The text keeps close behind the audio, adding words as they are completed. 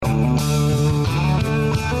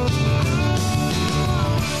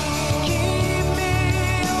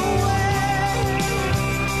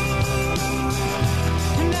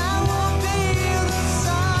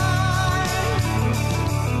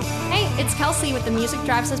Ashley with the Music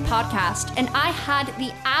Drives Us podcast, and I had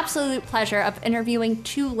the absolute pleasure of interviewing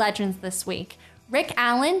two legends this week. Rick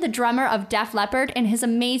Allen, the drummer of Def Leppard, and his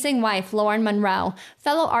amazing wife, Lauren Monroe,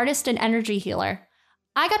 fellow artist and energy healer.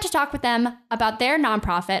 I got to talk with them about their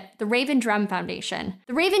nonprofit, the Raven Drum Foundation.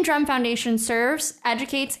 The Raven Drum Foundation serves,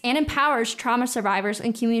 educates, and empowers trauma survivors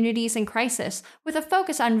and communities in crisis with a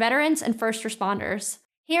focus on veterans and first responders.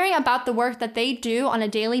 Hearing about the work that they do on a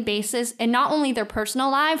daily basis in not only their personal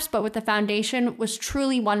lives, but with the foundation was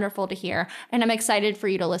truly wonderful to hear, and I'm excited for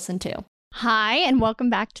you to listen to. Hi, and welcome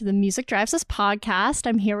back to the Music Drives Us podcast.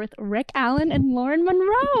 I'm here with Rick Allen and Lauren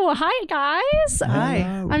Monroe. Hi, guys. Hi.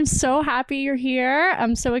 I'm so happy you're here.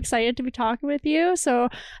 I'm so excited to be talking with you. So I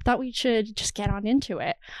thought we should just get on into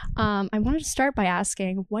it. I wanted to start by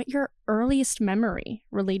asking what your earliest memory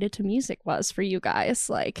related to music was for you guys,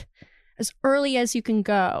 like as early as you can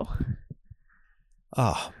go.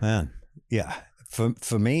 Oh, man. Yeah.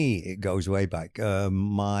 For me, it goes way back.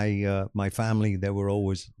 My family, they were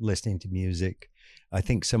always listening to music. I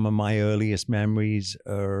think some of my earliest memories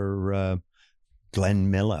are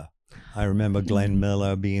Glenn Miller. I remember Glenn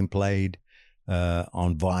Miller being played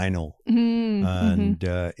on vinyl, and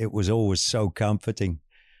it was always so comforting.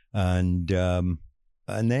 And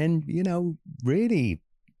then, you know, really,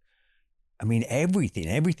 I mean,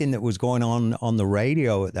 everything that was going on the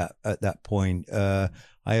radio at that point.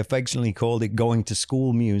 I affectionately called it going to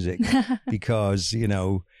school music because, you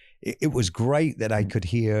know, it was great that I could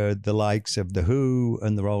hear the likes of The Who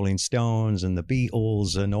and the Rolling Stones and the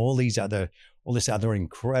Beatles and all this other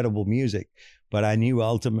incredible music. But I knew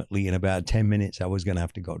ultimately in about 10 minutes I was going to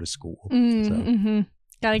have to go to school.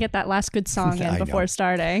 Got to get that last good song in before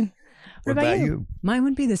starting. What about you? Mine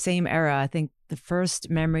would be the same era. I think the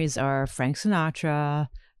first memories are Frank Sinatra,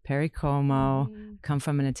 Perry Como, come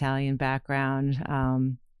from an Italian background,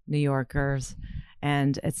 New Yorkers,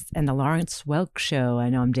 and the Lawrence Welk Show. I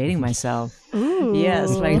know I'm dating myself. Ooh.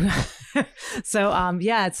 Yes. So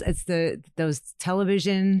it's those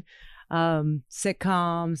television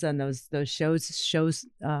sitcoms and those shows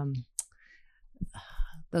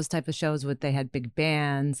those type of shows where they had big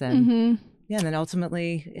bands and and then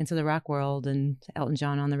ultimately into the rock world and Elton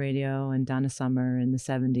John on the radio and Donna Summer in the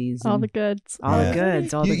 70s. All the goods.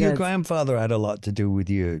 Your grandfather had a lot to do with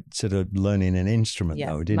you sort of learning an instrument,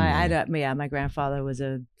 though, didn't he? My grandfather was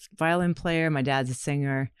a violin player. My dad's a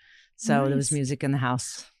singer. So there was music in the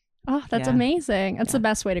house. Oh, that's amazing. That's the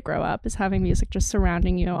best way to grow up, is having music just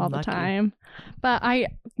surrounding you all the time. But I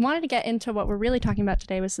wanted to get into what we're really talking about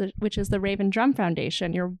today, which is the Raven Drum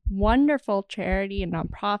Foundation, your wonderful charity and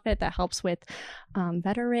nonprofit that helps with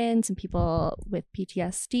veterans and people with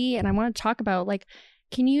PTSD. And I want to talk about, like,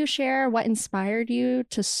 can you share what inspired you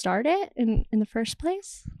to start it in the first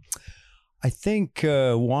place? I think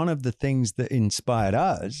one of the things that inspired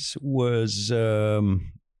us was...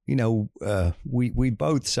 we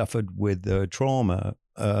both suffered with trauma.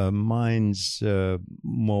 Mine's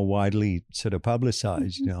more widely sort of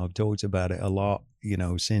publicized. You know, I've talked about it a lot, you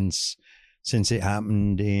know, since it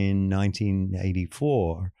happened in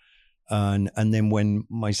 1984. And then when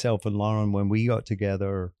myself and Lauren, when we got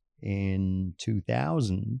together in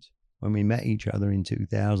 2000, when we met each other in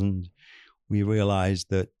 2000, we realized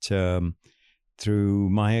that through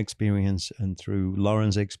my experience and through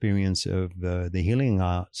Lauren's experience of the healing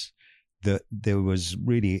arts, that there was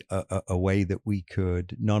really a way that we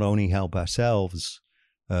could not only help ourselves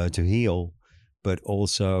to heal, but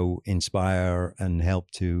also inspire and help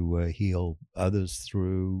to heal others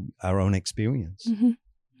through our own experience.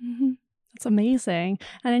 That's amazing.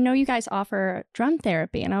 And I know you guys offer drum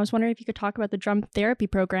therapy, and I was wondering if you could talk about the drum therapy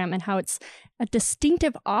program and how it's a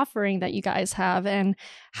distinctive offering that you guys have and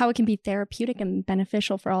how it can be therapeutic and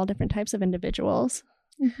beneficial for all different types of individuals.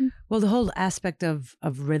 Well, the whole aspect of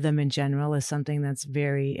rhythm in general is something that's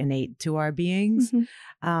very innate to our beings.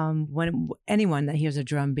 When anyone that hears a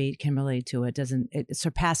drum beat can relate to it, it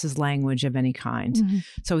surpasses language of any kind.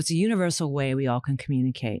 So it's a universal way we all can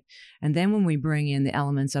communicate. And then when we bring in the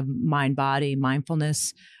elements of mind, body,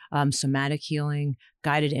 mindfulness, somatic healing,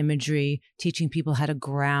 guided imagery, teaching people how to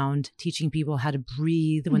ground, teaching people how to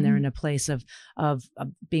breathe when they're in a place of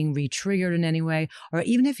being re-triggered in any way, or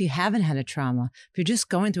even if you haven't had a trauma, if you're just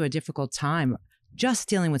going through a difficult time, just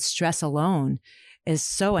dealing with stress alone is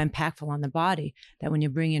so impactful on the body that when you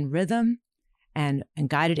bring in rhythm and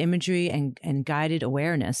guided imagery and guided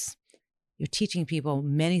awareness, you're teaching people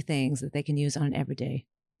many things that they can use on an everyday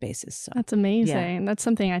basis. So, that's amazing. That's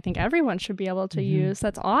something I think everyone should be able to use.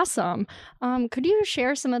 That's awesome. Could you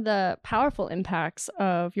share some of the powerful impacts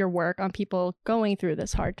of your work on people going through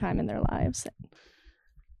this hard time in their lives?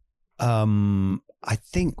 I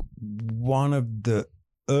think one of the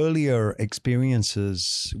earlier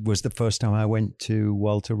experiences was the first time I went to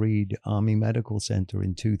Walter Reed Army Medical Center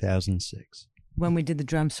in 2006. When we did the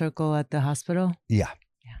drum circle at the hospital? Yeah.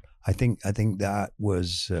 Yeah. I think that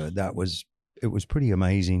was it was pretty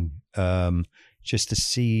amazing, just to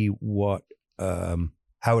see what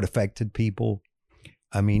how it affected people.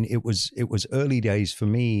 I mean, it was early days for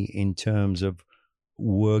me in terms of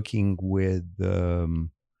working with the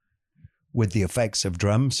effects of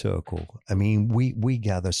drum circle. I mean, we've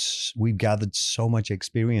gathered so much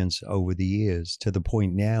experience over the years to the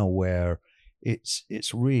point now where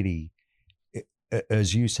it's really,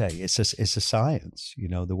 as you say, it's a science. You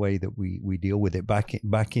know, the way that we deal with it.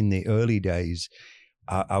 Back in the early days,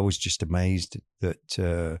 I was just amazed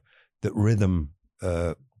that rhythm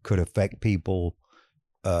could affect people,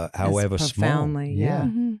 however profoundly, small. yeah.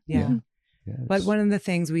 Mm-hmm. Yeah. Yeah. But one of the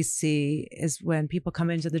things we see is when people come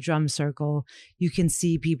into the drum circle, you can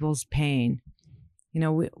see people's pain. You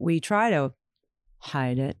know, we try to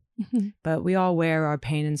hide it, but we all wear our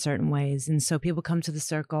pain in certain ways. And so people come to the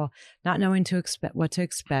circle not knowing what to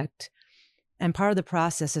expect. And part of the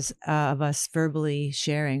process is of us verbally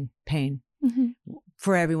sharing pain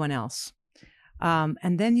for everyone else.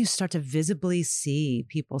 And then you start to visibly see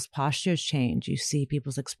people's postures change. You see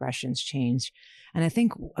people's expressions change. And I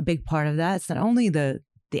think a big part of that is not only the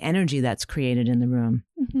energy that's created in the room,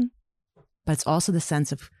 but it's also the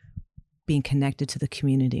sense of being connected to the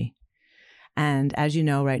community. And as you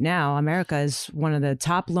know, right now, America is one of the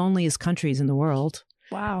top loneliest countries in the world.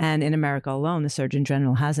 Wow. And in America alone, the Surgeon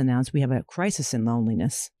General has announced we have a crisis in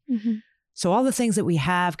loneliness. So all the things that we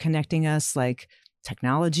have connecting us, like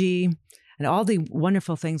technology, and all the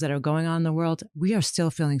wonderful things that are going on in the world, we are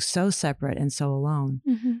still feeling so separate and so alone.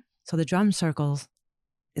 So the drum circle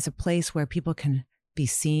is a place where people can be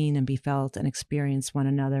seen and be felt and experience one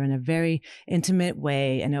another in a very intimate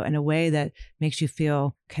way, and in a way that makes you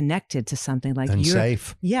feel connected to something, like And you're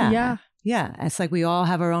safe. Yeah. It's like we all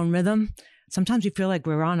have our own rhythm. Sometimes you feel like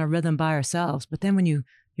we're on a rhythm by ourselves, but then when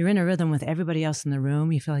you're in a rhythm with everybody else in the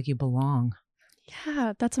room, you feel like you belong.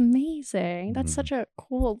 Yeah, that's amazing. That's such a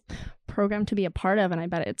cool program to be a part of, and I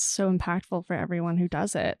bet it's so impactful for everyone who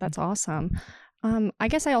does it. That's awesome. I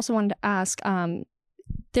guess I also wanted to ask,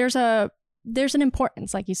 there's an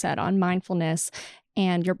importance, like you said, on mindfulness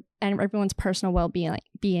and everyone's personal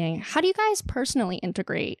well-being. How do you guys personally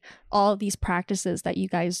integrate all of these practices that you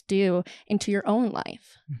guys do into your own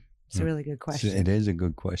life? It's a really good question. It is a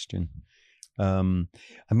good question.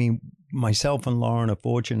 I mean, myself and Lauren are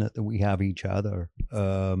fortunate that we have each other.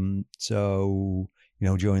 So, you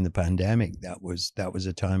know, during the pandemic, that was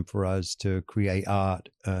a time for us to create art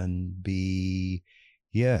and be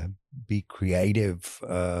creative,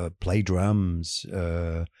 play drums.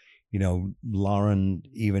 You know, Lauren,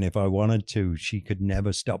 even if I wanted to, she could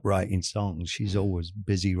never stop writing songs. She's always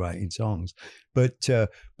busy writing songs. But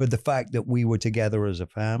the fact that we were together as a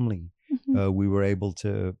family, we were able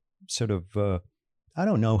to sort of,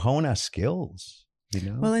 hone our skills, you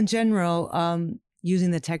know? Well, in general,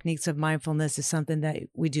 using the techniques of mindfulness is something that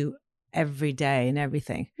we do every day and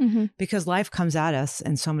everything, because life comes at us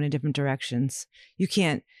in so many different directions. You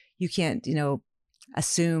can't,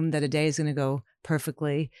 assume that a day is going to go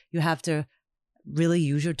perfectly. You have to really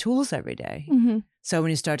use your tools every day. So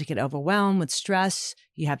when you start to get overwhelmed with stress,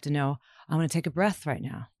 you have to know, I'm going to take a breath right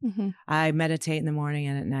now. I meditate in the morning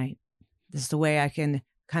and at night. This is the way I can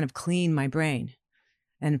kind of clean my brain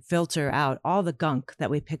and filter out all the gunk that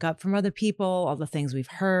we pick up from other people, all the things we've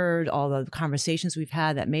heard, all the conversations we've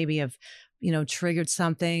had that maybe have, triggered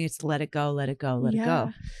something. It's let it go, let it go, let it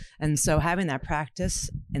go. And so having that practice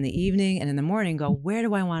in the evening and in the morning, go, where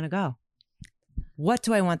do I want to go? What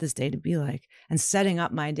do I want this day to be like? And setting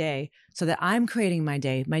up my day so that I'm creating my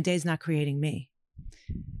day. My day's not creating me.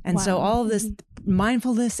 And so all of this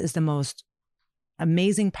mindfulness is the most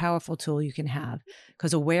amazing, powerful tool you can have,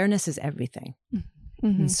 because awareness is everything.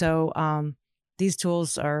 And so these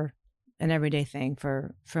tools are an everyday thing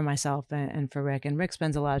for myself and for Rick. And Rick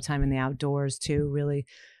spends a lot of time in the outdoors too, really.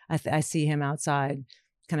 I see him outside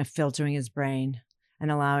kind of filtering his brain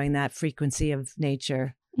and allowing that frequency of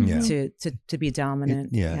nature to be dominant.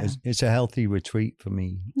 It's a healthy retreat for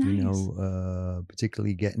me, Nice.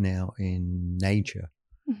 Particularly getting out in nature.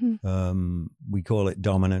 We call it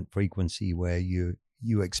dominant frequency, where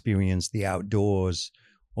you experience the outdoors,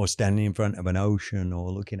 or standing in front of an ocean, or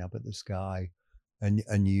looking up at the sky,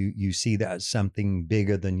 and you see that as something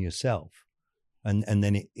bigger than yourself, and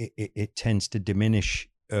then it tends to diminish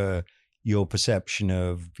your perception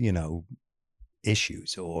of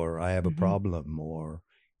issues, or I have a problem, or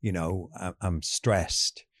I'm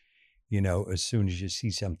stressed. As soon as you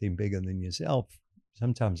see something bigger than yourself,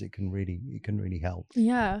 sometimes it can really help.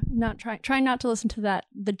 Yeah, try not to listen to that.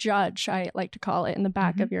 The judge, I like to call it, in the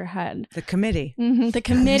back of your head. The committee. The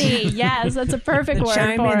committee. Yes, that's a perfect word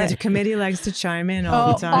for it. The committee likes to chime in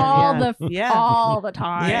all the time. All the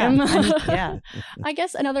time. Yeah. I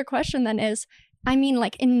guess another question then is, I mean,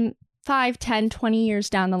 like in 5, 10, 20 years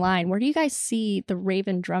down the line, where do you guys see the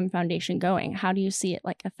Raven Drum Foundation going? How do you see it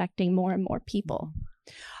like affecting more and more people?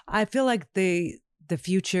 I feel like the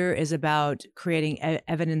future is about creating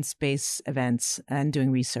evidence-based events and doing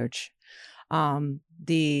research.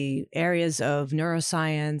 The areas of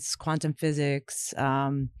neuroscience, quantum physics,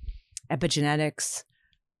 epigenetics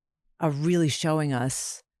are really showing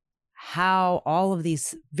us how all of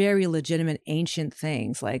these very legitimate ancient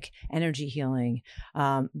things like energy healing,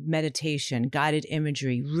 meditation, guided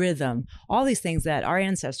imagery, rhythm, all these things that our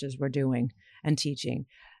ancestors were doing and teaching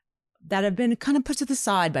that have been kind of put to the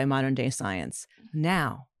side by modern day science.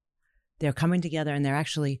 Now they're coming together and they're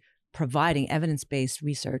actually providing evidence-based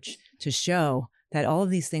research to show that all of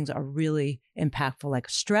these things are really impactful, like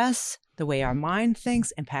stress, the way our mind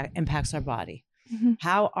thinks impacts our body.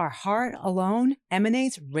 How our heart alone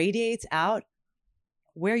emanates, radiates out.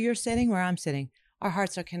 Where you're sitting, where I'm sitting, our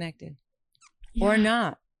hearts are connected or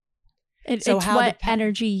not. It's what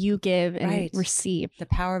energy you give and receive. The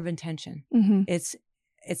power of intention. It's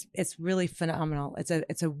really phenomenal.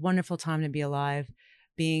 It's a wonderful time to be alive,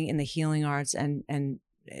 being in the healing arts and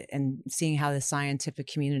seeing how the scientific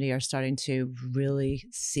community are starting to really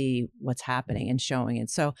see what's happening and showing it.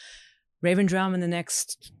 So Raven Drum in the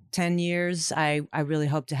next 10 years, I really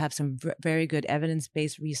hope to have some very good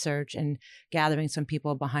evidence-based research and gathering some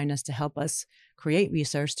people behind us to help us create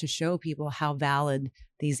research to show people how valid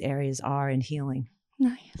these areas are in healing.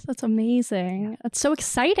 Nice. That's amazing. That's so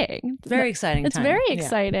exciting. Very exciting. It's very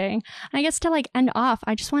exciting. And I guess to like end off,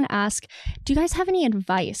 I just want to ask, do you guys have any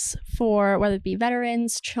advice for whether it be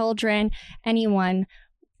veterans, children, anyone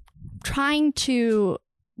trying to,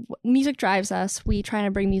 music drives us. We try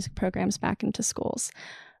to bring music programs back into schools.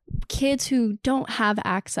 Kids who don't have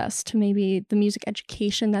access to maybe the music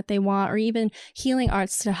education that they want, or even healing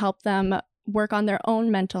arts to help them work on their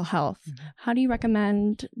own mental health. How do you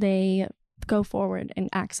recommend they go forward and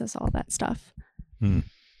access all that stuff?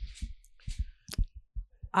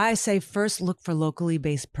 I say first look for locally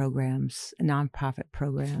based programs, nonprofit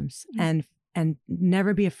programs, and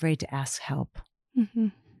never be afraid to ask help.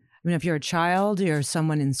 I mean, if you're a child, you're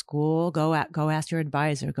someone in school, go ask your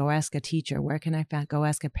advisor, go ask a teacher. Where can I find? Go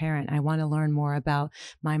ask a parent. I want to learn more about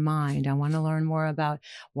my mind. I want to learn more about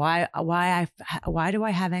why do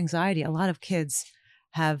I have anxiety? A lot of kids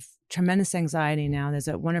have tremendous anxiety now. There's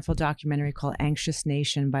a wonderful documentary called Anxious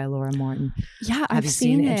Nation by Lauren Monroe. Yeah, I've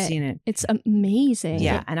seen it. I've seen it. It's amazing.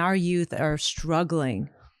 Yeah, and our youth are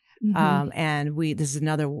struggling. And this is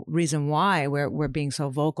another reason why we're being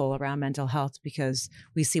so vocal around mental health, because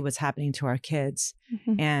we see what's happening to our kids.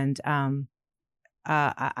 And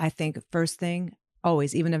I think first thing,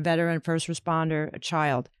 always, even a veteran, first responder, a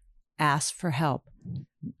child, ask for help.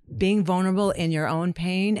 Being vulnerable in your own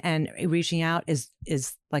pain and reaching out is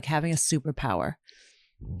like having a superpower.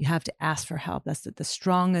 You have to ask for help. That's the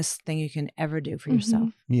strongest thing you can ever do for yourself.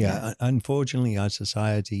 Yeah. Unfortunately, our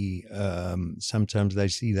society, sometimes they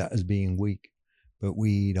see that as being weak, but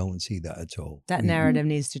we don't see that at all. That narrative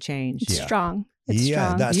needs to change. It's strong. It's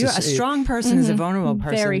strong. That's a strong person is a vulnerable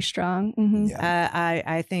person. Very strong.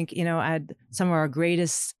 I think, some of our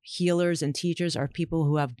greatest healers and teachers are people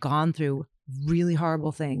who have gone through really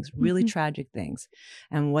horrible things, really tragic things.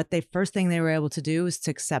 And what first thing they were able to do is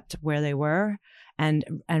to accept where they were and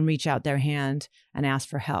reach out their hand and ask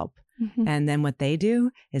for help. And then what they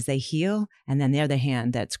do is they heal, and then they're the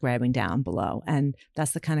hand that's grabbing down below. And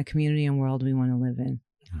that's the kind of community and world we want to live in.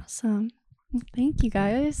 Awesome. Well, thank you,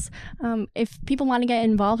 guys. If people want to get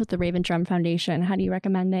involved with the Raven Drum Foundation, how do you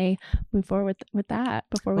recommend they move forward with that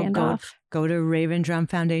before we end off? Go to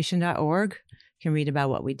ravendrumfoundation.org. You can read about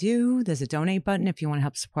what we do. There's a donate button if you want to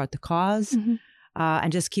help support the cause.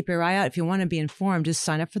 And just keep your eye out. If you want to be informed, just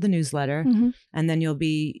sign up for the newsletter, and then you'll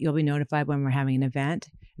be notified when we're having an event.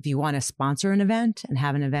 If you want to sponsor an event and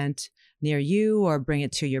have an event near you, or bring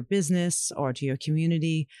it to your business or to your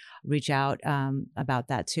community, reach out about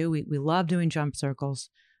that too. We love doing jump circles,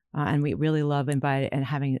 and we really love inviting and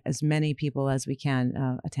having as many people as we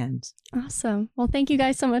can attend. Awesome. Well, thank you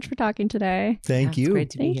guys so much for talking today. Thank you. It's great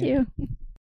to be here. Thank you.